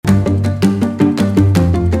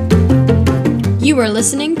You are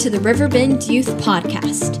listening to the Riverbend Youth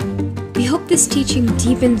Podcast. We hope this teaching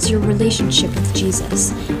deepens your relationship with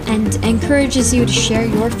Jesus and encourages you to share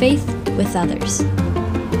your faith with others.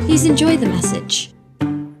 Please enjoy the message.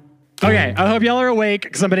 Okay, I hope y'all are awake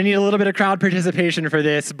because I'm going to need a little bit of crowd participation for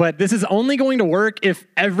this, but this is only going to work if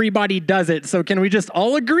everybody does it. So can we just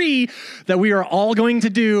all agree that we are all going to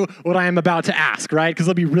do what I am about to ask, right? Because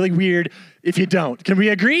it'll be really weird if you don't. Can we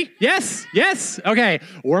agree? Yes? Yes? Okay,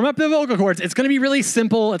 warm up the vocal cords. It's going to be really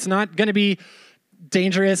simple. It's not going to be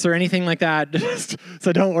dangerous or anything like that,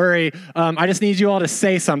 so don't worry. I just need you all to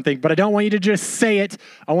say something, but I don't want you to just say it.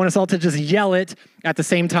 I want us all to just yell it at the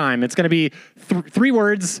same time. It's going to be three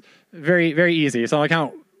words. Very, very easy. So I'll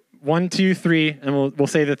count 1, 2, 3, and we'll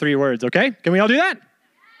say the 3 words, okay? Can we all do that?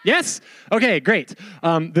 Yes? Okay, great.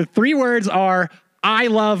 The 3 words are, I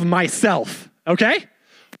love myself, okay?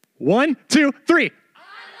 1, 2, 3. I love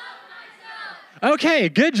myself. Okay,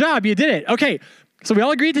 good job. You did it. Okay, so we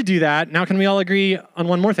all agreed to do that. Now can we all agree on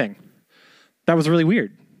one more thing? That was really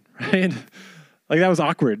weird, right? Like that was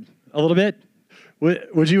awkward a little bit.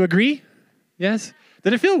 Would you agree? Yes?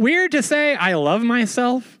 Did it feel weird to say, I love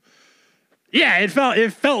myself? Yeah, it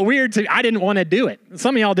felt weird to, I didn't want to do it.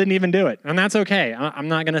 Some of y'all didn't even do it, and that's okay. I'm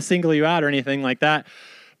not going to single you out or anything like that,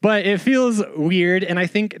 but it feels weird, and I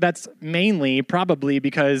think that's mainly probably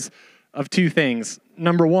because of 2 things.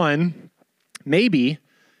 Number 1, maybe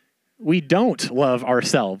we don't love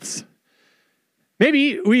ourselves.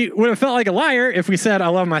 Maybe we would have felt like a liar if we said, I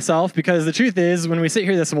love myself, because the truth is, when we sit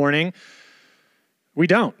here this morning, we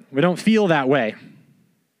don't feel that way.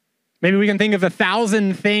 Maybe we can think of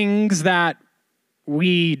 1,000 things that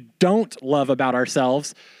we don't love about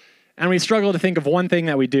ourselves, and we struggle to think of one thing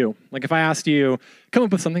that we do. Like if I asked you, come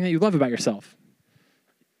up with something that you love about yourself,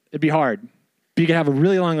 it'd be hard. But you could have a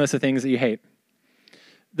really long list of things that you hate.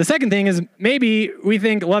 The second thing is maybe we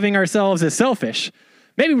think loving ourselves is selfish.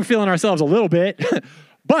 Maybe we're feeling ourselves a little bit,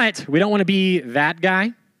 but we don't want to be that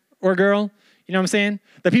guy or girl. You know what I'm saying?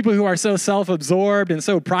 The people who are so self-absorbed and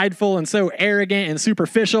so prideful and so arrogant and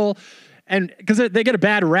superficial, and because they get a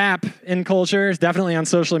bad rap in culture, definitely on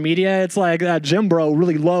social media. It's like that Jim bro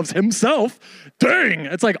really loves himself. Dang,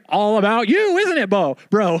 it's like all about you, isn't it,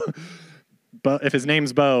 bro? But if his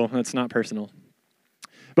name's Bo, that's not personal.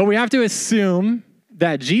 But we have to assume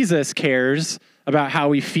that Jesus cares about how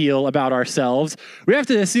we feel about ourselves. We have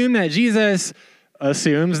to assume that Jesus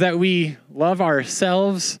assumes that we love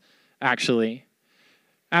ourselves actually.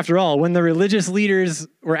 After all, when the religious leaders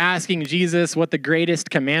were asking Jesus what the greatest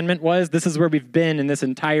commandment was, this is where we've been in this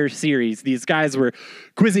entire series. These guys were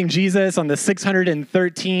quizzing Jesus on the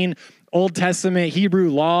 613 Old Testament Hebrew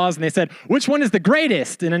laws, and they said, which one is the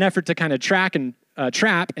greatest, in an effort to kind of trap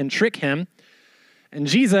and trick him. And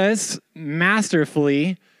Jesus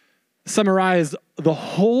masterfully summarized the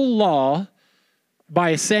whole law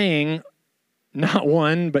by saying not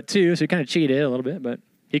 1, but 2, so he kind of cheated a little bit, but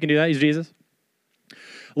he can do that. He's Jesus.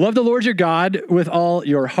 Love the Lord your God with all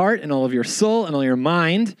your heart and all of your soul and all your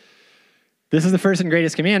mind. This is the first and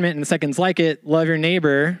greatest commandment, and the second's like it. Love your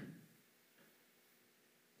neighbor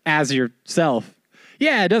as yourself.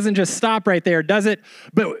 Yeah, it doesn't just stop right there, does it?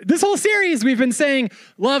 But this whole series, we've been saying,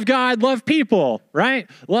 love God, love people, right?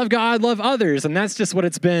 Love God, love others, and that's just what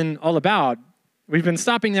it's been all about. We've been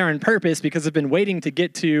stopping there on purpose because I've been waiting to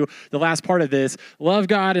get to the last part of this. Love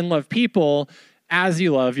God and love people as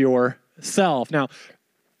you love yourself. Now,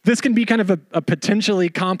 this can be kind of a potentially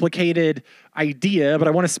complicated idea, but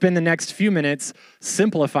I want to spend the next few minutes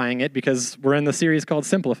simplifying it because we're in the series called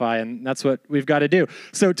Simplify, and that's what we've got to do.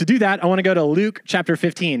 So to do that, I want to go to Luke chapter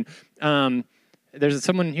 15. There's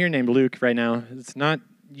someone here named Luke right now. It's not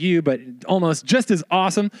you, but almost just as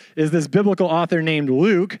awesome is this biblical author named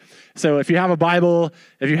Luke. So if you have a Bible,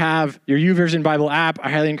 if you have your YouVersion Bible app, I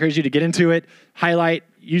highly encourage you to get into it, highlight,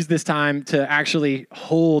 use this time to actually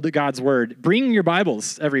hold God's word. Bring your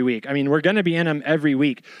Bibles every week. I mean, we're going to be in them every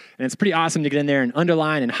week, and it's pretty awesome to get in there and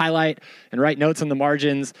underline and highlight and write notes on the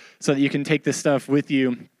margins so that you can take this stuff with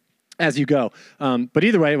you as you go. But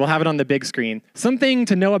either way, we'll have it on the big screen. Something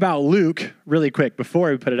to know about Luke really quick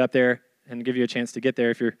before we put it up there and give you a chance to get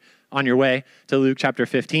there if you're on your way to Luke chapter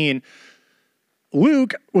 15.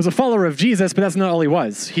 Luke was a follower of Jesus, but that's not all he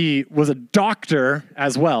was. He was a doctor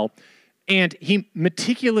as well. And he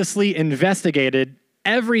meticulously investigated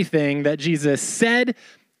everything that Jesus said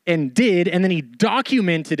and did, and then he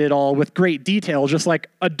documented it all with great detail, just like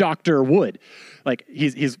a doctor would. Like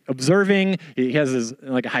he's observing, he has his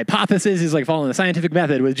like a hypothesis, he's like following the scientific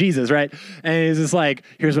method with Jesus, right? And he's just like,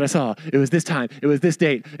 here's what I saw, it was this time, it was this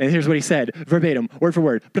date, and here's what he said, verbatim, word for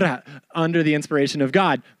word, under the inspiration of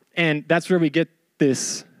God. And that's where we get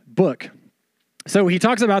this book. So he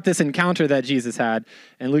talks about this encounter that Jesus had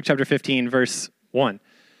in Luke chapter 15, verse 1.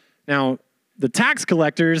 Now, the tax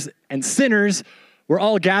collectors and sinners were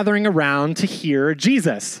all gathering around to hear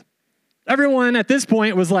Jesus. Everyone at this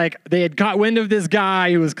point was like, they had caught wind of this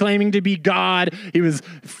guy who was claiming to be God. He was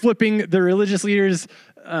flipping the religious leaders'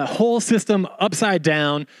 whole system upside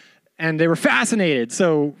down, and they were fascinated.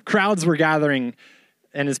 So crowds were gathering,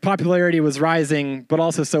 and his popularity was rising, but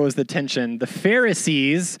also so was the tension. The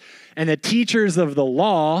Pharisees and the teachers of the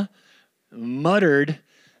law muttered,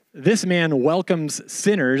 "This man welcomes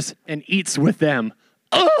sinners and eats with them."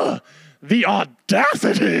 Ugh, the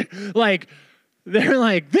audacity. They're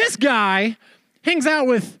like, this guy hangs out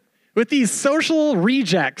with these social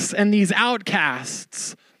rejects and these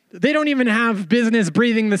outcasts. They don't even have business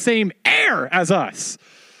breathing the same air as us.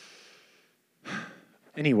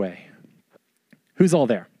 Anyway, who's all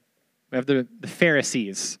there? We have the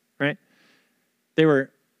Pharisees, right? They were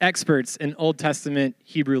experts in Old Testament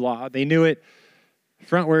Hebrew law. They knew it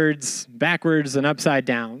frontwards, backwards, and upside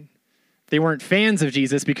down. They weren't fans of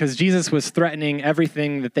Jesus because Jesus was threatening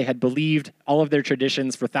everything that they had believed, all of their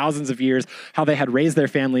traditions for thousands of years, how they had raised their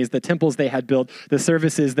families, the temples they had built, the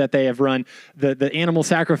services that they have run, the animal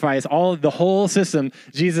sacrifice, the whole system.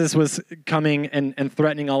 Jesus was coming and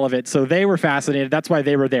threatening all of it. So they were fascinated. That's why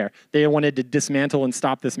they were there. They wanted to dismantle and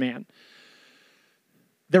stop this man.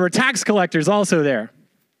 There were tax collectors also there.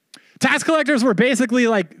 Tax collectors were basically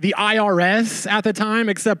like the IRS at the time,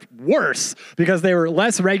 except worse because they were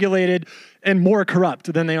less regulated and more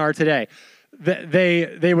corrupt than they are today.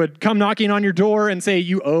 They would come knocking on your door and say,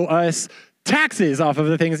 you owe us taxes off of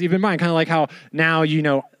the things you've been buying. Kind of like how now,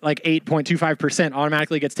 like 8.25%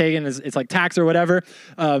 automatically gets taken. It's like tax or whatever.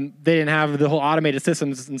 They didn't have the whole automated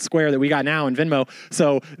systems in Square that we got now in Venmo.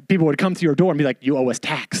 So people would come to your door and be like, you owe us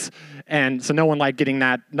tax. And so no one liked getting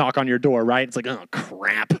that knock on your door, right? It's like, oh,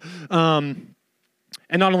 crap. And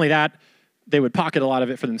not only that, they would pocket a lot of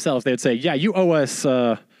it for themselves. They would say, yeah, you owe us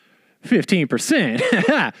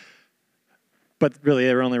 15%. But really,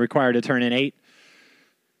 they were only required to turn in 8.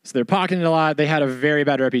 So they're pocketing a lot. They had a very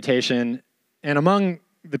bad reputation. And among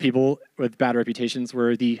the people with bad reputations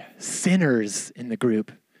were the sinners in the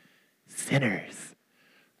group. Sinners.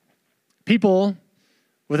 People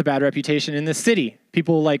with a bad reputation in this city.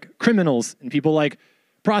 People like criminals and people like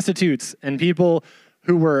prostitutes and people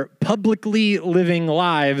who were publicly living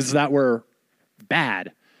lives that were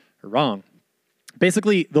bad or wrong.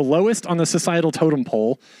 Basically, the lowest on the societal totem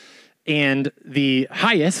pole and the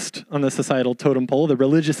highest on the societal totem pole, the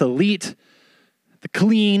religious elite, the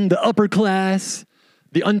clean, the upper class,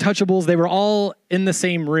 the untouchables, they were all in the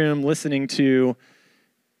same room listening to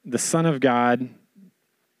the Son of God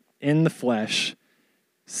in the flesh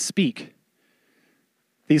speak.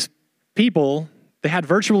 These people, they had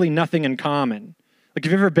virtually nothing in common. Like,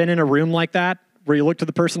 have you ever been in a room like that where you look to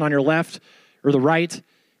the person on your left or the right and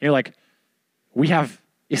you're like, we have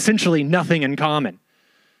essentially nothing in common,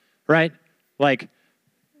 right? Like,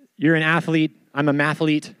 you're an athlete, I'm a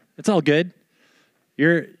mathlete, it's all good.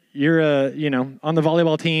 You're on the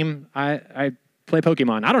volleyball team, I play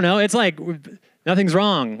Pokemon. I don't know, it's like, nothing's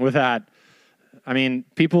wrong with that. I mean,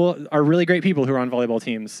 people are really great people who are on volleyball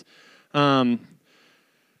teams.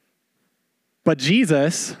 But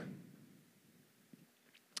Jesus,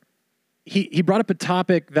 he brought up a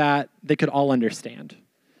topic that they could all understand.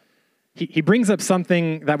 He brings up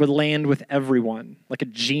something that would land with everyone, like a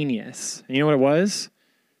genius. And you know what it was?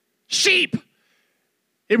 Sheep!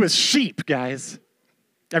 It was sheep, guys.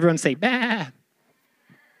 Everyone say, bah.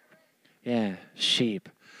 Yeah, sheep.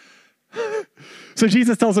 So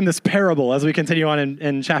Jesus tells them this parable as we continue on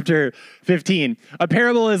in chapter 15. A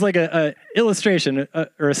parable is like a illustration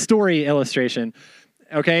or a story illustration.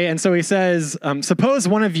 Okay, and so he says, suppose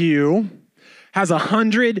one of you has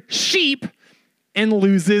 100 sheep and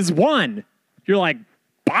loses one. You're like,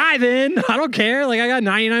 bye then. I don't care. Like, I got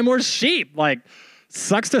 99 more sheep. Like,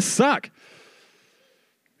 sucks to suck.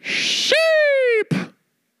 Sheep!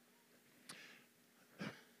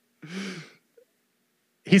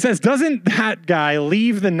 He says, doesn't that guy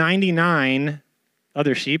leave the 99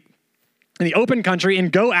 other sheep in the open country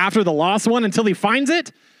and go after the lost one until he finds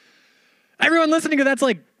it? Everyone listening to that's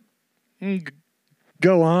like,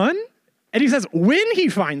 go on. And he says, when he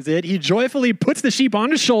finds it, he joyfully puts the sheep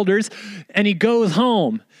on his shoulders and he goes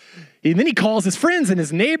home. And then he calls his friends and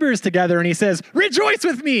his neighbors together and he says, rejoice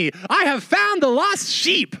with me. I have found the lost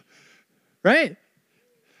sheep. Right?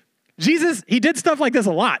 Jesus, he did stuff like this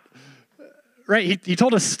a lot. right? He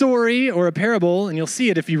told a story or a parable, and you'll see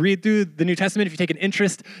it if you read through the New Testament, if you take an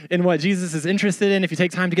interest in what Jesus is interested in, if you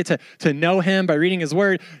take time to get to know him by reading his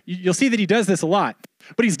word, you'll see that he does this a lot.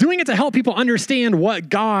 But he's doing it to help people understand what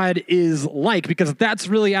God is like, because that's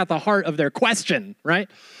really at the heart of their question, right?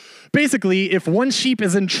 Basically, if one sheep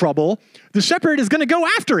is in trouble, the shepherd is going to go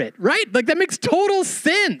after it, right? Like, that makes total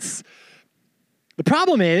sense. The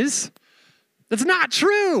problem is, that's not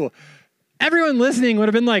true. Everyone listening would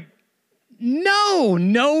have been like,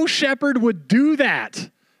 no shepherd would do that.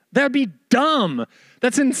 That would be dumb.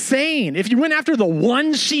 That's insane. If you went after the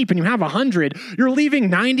one sheep and you have 100, you're leaving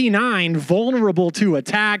 99 vulnerable to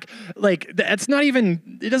attack. Like, it doesn't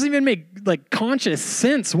even make like conscious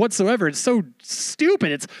sense whatsoever. It's so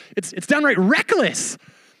stupid. It's downright reckless.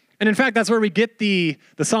 And in fact, that's where we get the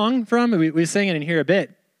song from. We sang it in here a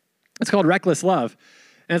bit. It's called Reckless Love.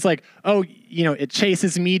 And it's like, oh, it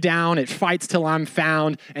chases me down, it fights till I'm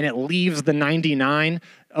found, and it leaves the 99.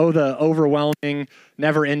 Oh, the overwhelming,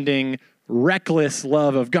 never-ending, reckless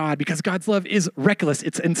love of God, because God's love is reckless.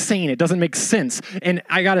 It's insane. It doesn't make sense. And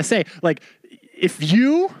I got to say, like, if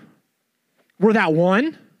you were that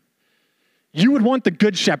one, you would want the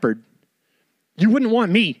good shepherd. You wouldn't want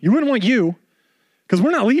me. You wouldn't want you, because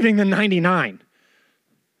we're not leaving the 99.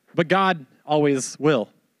 But God always will.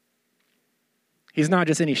 He's not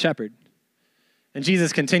just any shepherd. And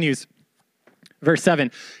Jesus continues, verse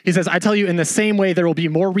 7. He says, I tell you, in the same way, there will be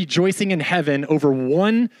more rejoicing in heaven over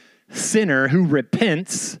one sinner who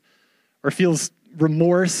repents or feels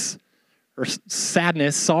remorse or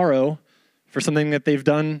sadness, sorrow for something that they've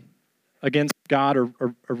done against God or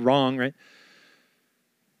wrong, right?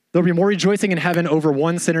 There'll be more rejoicing in heaven over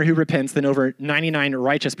one sinner who repents than over 99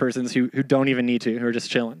 righteous persons who don't even need to, who are just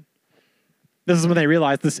chilling. This is when they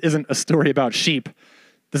realize this isn't a story about sheep.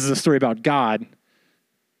 This is a story about God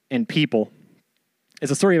and people.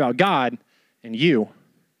 It's a story about God and you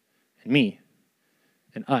and me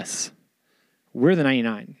and us. We're the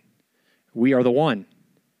 99. We are the one.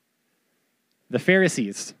 The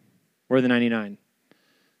Pharisees were the 99.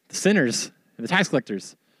 The sinners and the tax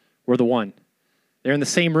collectors were the one. They're in the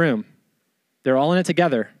same room. They're all in it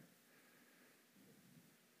together.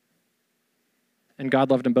 And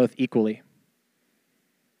God loved them both equally.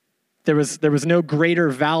 There was no greater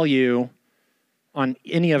value on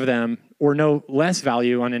any of them or no less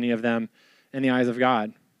value on any of them in the eyes of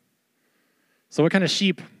God. So what kind of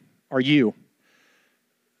sheep are you?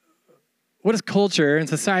 What does culture and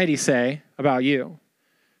society say about you?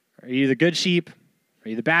 Are you the good sheep? Are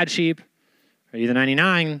you the bad sheep? Are you the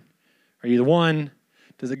 99? Are you the one?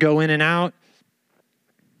 Does it go in and out?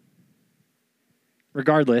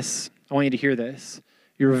 Regardless, I want you to hear this.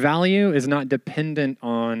 Your value is not dependent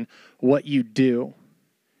on what you do.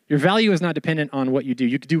 Your value is not dependent on what you do.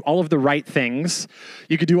 You could do all of the right things.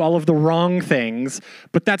 You could do all of the wrong things,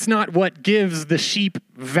 but that's not what gives the sheep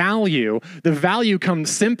value. The value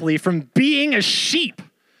comes simply from being a sheep,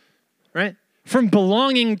 right? From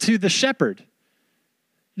belonging to the shepherd.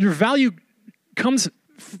 Your value comes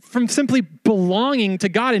from simply belonging to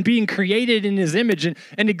God and being created in his image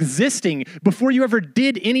and existing. Before you ever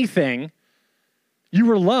did anything, you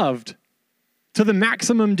were loved to the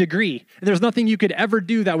maximum degree. And there's nothing you could ever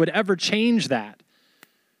do that would ever change that.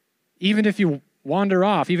 Even if you wander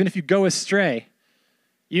off, even if you go astray,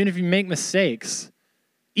 even if you make mistakes,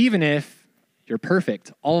 even if you're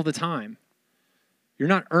perfect all the time. You're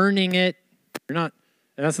not earning it. You're not,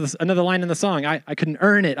 and that's another line in the song. I couldn't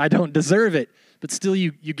earn it. I don't deserve it. But still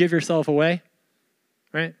you give yourself away,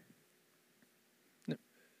 right?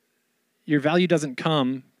 Your value doesn't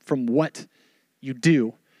come from what you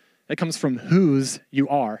do. It comes from whose you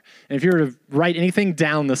are. And if you were to write anything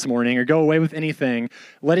down this morning or go away with anything,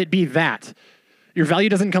 let it be that. Your value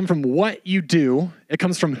doesn't come from what you do. It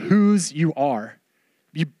comes from whose you are.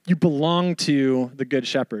 You belong to the Good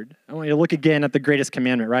Shepherd. I want you to look again at the greatest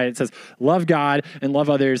commandment, right? It says, love God and love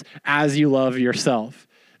others as you love yourself.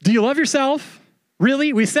 Do you love yourself?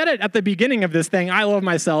 Really? We said it at the beginning of this thing, I love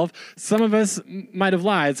myself. Some of us might have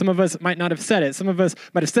lied. Some of us might not have said it. Some of us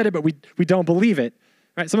might have said it, but we don't believe it.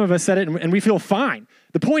 Right? Some of us said it and we feel fine.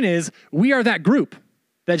 The point is, we are that group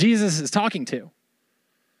that Jesus is talking to.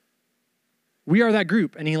 We are that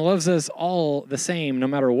group, and he loves us all the same no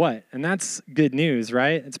matter what. And that's good news,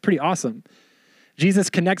 right? It's pretty awesome.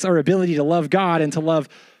 Jesus connects our ability to love God and to love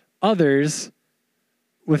others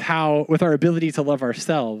with our ability to love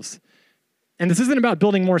ourselves. And this isn't about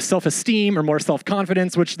building more self-esteem or more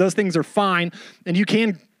self-confidence, which those things are fine, and you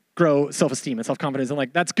can grow self-esteem and self-confidence, and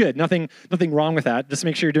like that's good. Nothing wrong with that. Just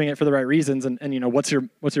make sure you're doing it for the right reasons, and you know what's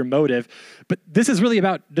your motive. But this is really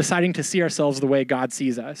about deciding to see ourselves the way God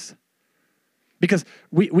sees us, because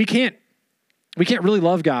we can't we can't really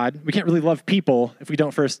love God. We can't really love people if we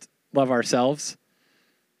don't first love ourselves.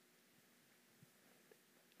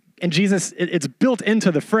 And Jesus, it's built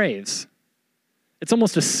into the phrase. It's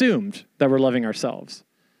almost assumed that we're loving ourselves.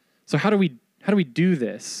 So how do we do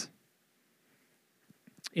this?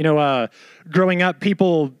 Growing up,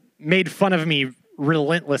 people made fun of me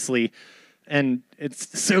relentlessly, and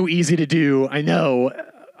it's so easy to do. I know.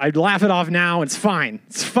 I'd laugh it off now. It's fine.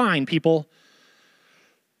 It's fine, people.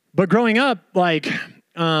 But growing up,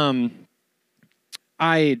 people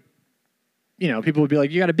would be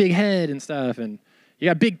like, you got a big head and stuff, and you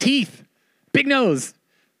got big teeth, big nose,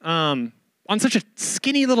 on such a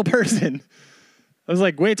skinny little person. I was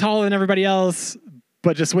like way taller than everybody else,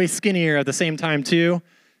 but just way skinnier at the same time too.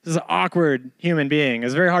 This is an awkward human being.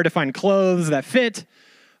 It's very hard to find clothes that fit.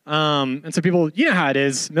 And so people, you know how it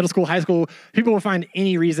is, middle school, high school, people will find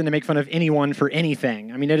any reason to make fun of anyone for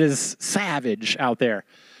anything. I mean, it is savage out there.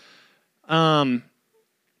 Even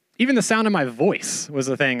the sound of my voice was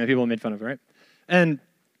the thing that people made fun of, right? And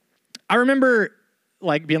I remember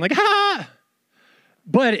being like, ha!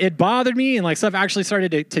 But it bothered me, and stuff actually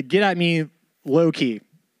started to get at me low key.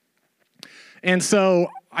 And so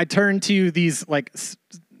I turned to these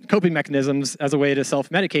coping mechanisms as a way to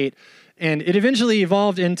self-medicate. And it eventually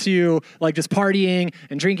evolved into just partying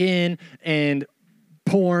and drinking and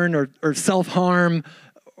porn or self-harm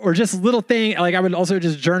or just little thing. I would also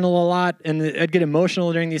just journal a lot, and I'd get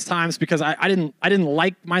emotional during these times because I didn't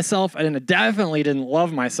like myself. I definitely didn't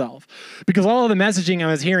love myself, because all of the messaging I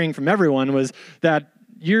was hearing from everyone was that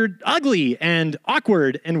you're ugly and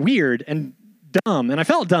awkward and weird and dumb. And I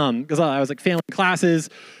felt dumb because I was failing classes,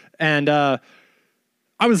 and I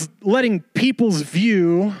was letting people's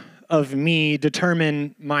view of me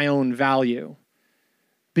determine my own value,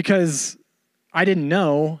 because I didn't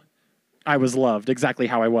know I was loved exactly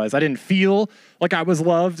how I was. I didn't feel like I was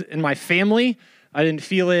loved in my family. I didn't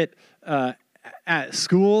feel it at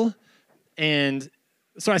school. And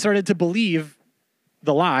so I started to believe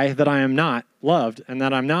the lie that I am not loved and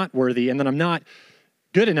that I'm not worthy and that I'm not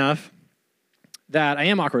good enough, that I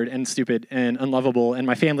am awkward and stupid and unlovable and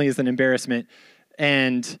my family is an embarrassment.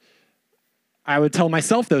 And I would tell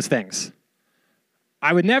myself those things.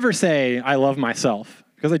 I would never say I love myself,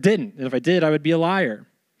 because I didn't. And if I did, I would be a liar.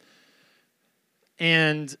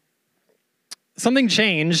 And something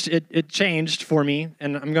changed. It changed for me,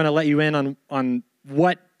 and I'm going to let you in on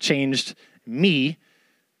what changed me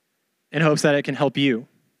in hopes that it can help you.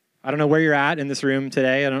 I don't know where you're at in this room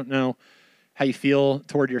today. I don't know how you feel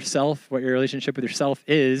toward yourself, what your relationship with yourself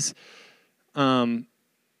is.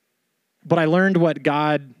 But I learned what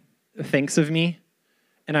God thinks of me,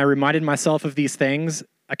 and I reminded myself of these things.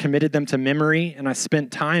 I committed them to memory, and I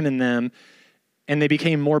spent time in them, and they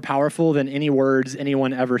became more powerful than any words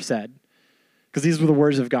anyone ever said, because these were the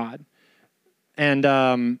words of God. And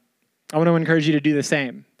I want to encourage you to do the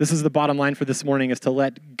same. This is the bottom line for this morning, is to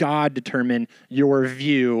let God determine your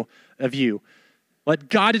view of you. Let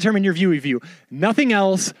God determine your view of you. Nothing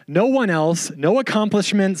else, no one else, no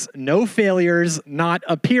accomplishments, no failures, not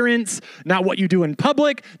appearance, not what you do in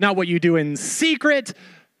public, not what you do in secret,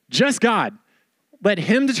 just God. Let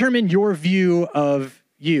him determine your view of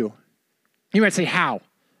you. You might say, how?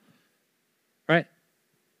 Right?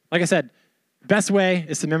 Like I said, best way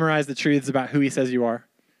is to memorize the truths about who he says you are.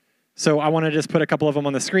 So I want to just put a couple of them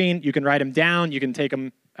on the screen. You can write them down. You can take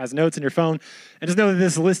them as notes in your phone. And just know that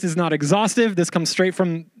this list is not exhaustive. This comes straight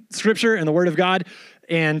from Scripture and the Word of God.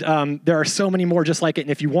 And there are so many more just like it. And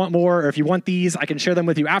if you want more, or if you want these, I can share them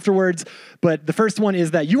with you afterwards. But the first one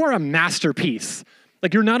is that you are a masterpiece.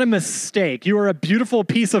 You're not a mistake. You are a beautiful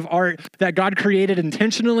piece of art that God created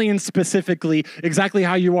intentionally and specifically exactly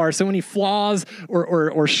how you are. So any flaws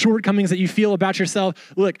or shortcomings that you feel about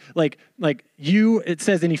yourself, look, you, it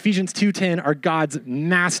says in Ephesians 2:10, are God's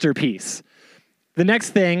masterpiece. The next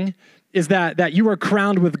thing is that you are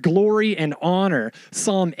crowned with glory and honor.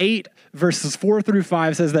 Psalm 8, verses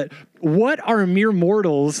 4-5 says that, what are mere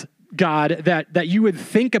mortals, God, that you would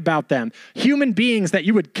think about them? Human beings, that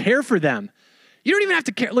you would care for them. You don't even have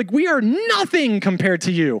to care. We are nothing compared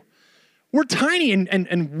to you. We're tiny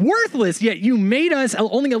and worthless, yet you made us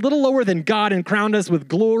only a little lower than God and crowned us with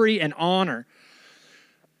glory and honor.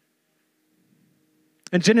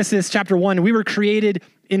 In Genesis chapter 1, we were created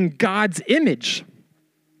in God's image.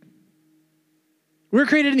 We were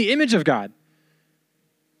created in the image of God.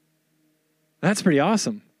 That's pretty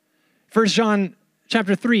awesome. 1 John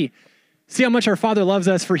chapter 3, see how much our Father loves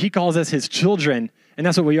us, for he calls us his children, and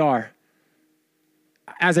that's what we are.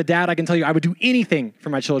 As a dad, I can tell you, I would do anything for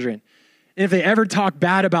my children. And if they ever talk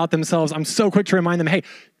bad about themselves, I'm so quick to remind them, hey,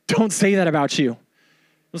 don't say that about you.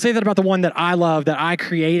 Don't say that about the one that I love, that I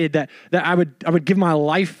created, that I would give my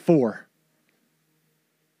life for.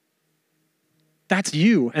 That's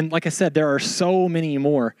you. And like I said, there are so many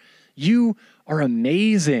more. You are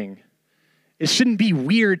amazing. It shouldn't be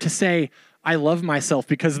weird to say, I love myself,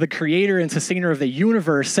 because the creator and sustainer of the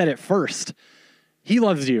universe said it first. He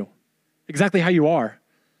loves you exactly how you are.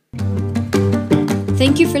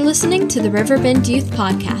 Thank you for listening to the Riverbend Youth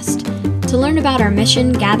Podcast. To learn about our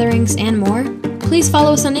mission, gatherings, and more, please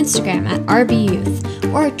follow us on Instagram at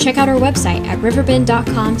rbyouth or check out our website at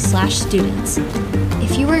riverbend.com/students.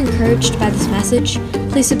 If you were encouraged by this message,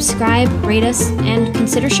 please subscribe, rate us, and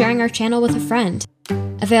consider sharing our channel with a friend.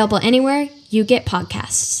 Available anywhere you get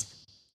podcasts.